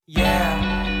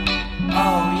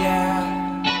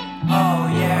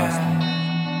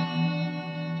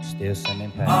It's an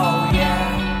impact. Oh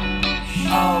yeah,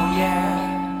 oh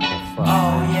yeah, Fuck,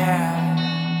 oh man.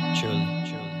 yeah. Truly.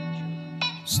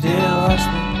 Still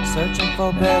hustling, searching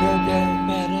for better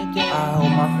days. I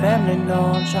hope my family know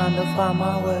I'm trying to find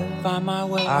my way.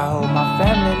 I hope my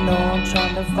family know I'm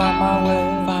trying to find my way.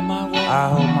 I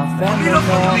hope my family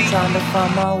know I'm trying to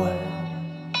find my way.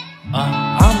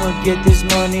 I'ma get this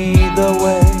money either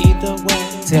way.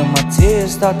 Till my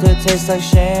tears start to taste like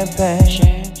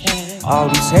champagne. All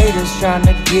these haters trying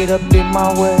to get up in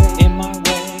my way,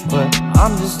 but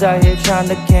I'm just out here trying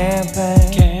to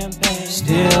campaign.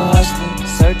 Still hustling,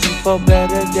 searching for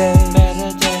better days.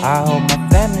 I hope my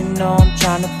family know I'm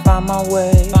trying to find my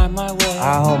way.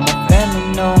 I hope my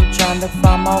family know I'm trying to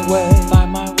find my way.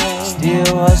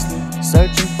 Still hustling,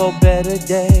 searching for better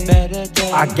days.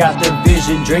 I got the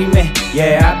vision dreaming,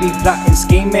 yeah, I be plotting,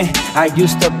 scheming. I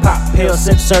used to pop pills,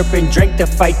 sip, surf, and drink to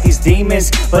fight these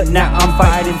demons, but now I'm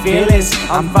fighting feelings,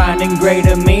 I'm finding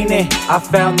greater meaning. I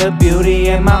found the beauty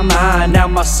in my mind, now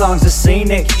my songs are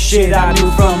scenic. Shit, I knew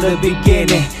from the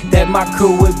beginning that my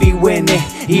crew would be winning,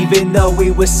 even though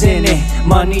we were sinning.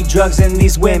 Money, drugs, and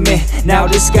these women, now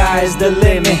the sky is the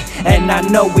limit, and I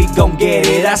know we gon' get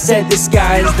it. I said the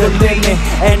sky is the limit,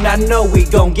 and I know we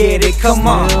gon' get it. Come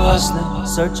on. Still hustling,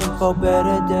 searching for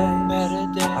better days.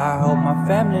 I hope my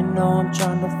family know I'm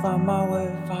trying to find my way.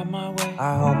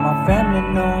 I hope my family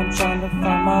know I'm trying to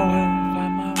find my way.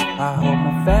 I hope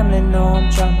my family know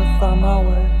I'm trying to find my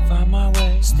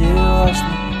way. Still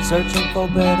hustling, searching for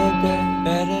better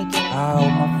days. I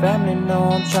hope my family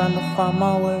know I'm trying to find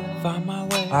my way.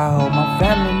 I hope my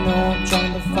family know I'm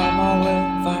trying to find my way.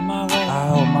 I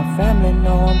hope my family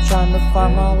know I'm trying to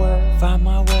find my way.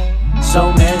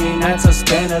 So many nights I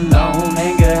spent alone,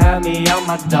 anger had me on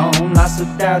my dome. Lost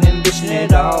without ambition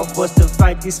at all, forced to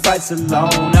fight these fights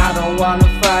alone. I don't wanna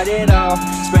fight it off,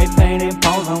 spray painting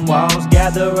poems on walls.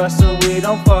 Gather us so we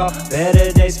don't fall,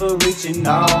 better days for reaching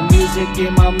all. Music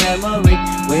in my memory,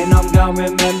 when I'm gone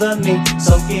remember me.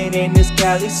 Soaking in this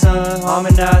Cali sun,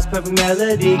 harmonized perfect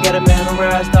melody. Got it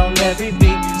memorized on every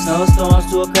beat, snowstorms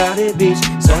to a crowded beach.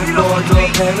 Surfboards or a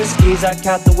pair of skis, I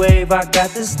caught the wave, I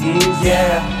got the skis,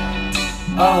 yeah.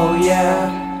 Oh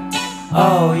yeah,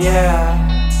 oh yeah.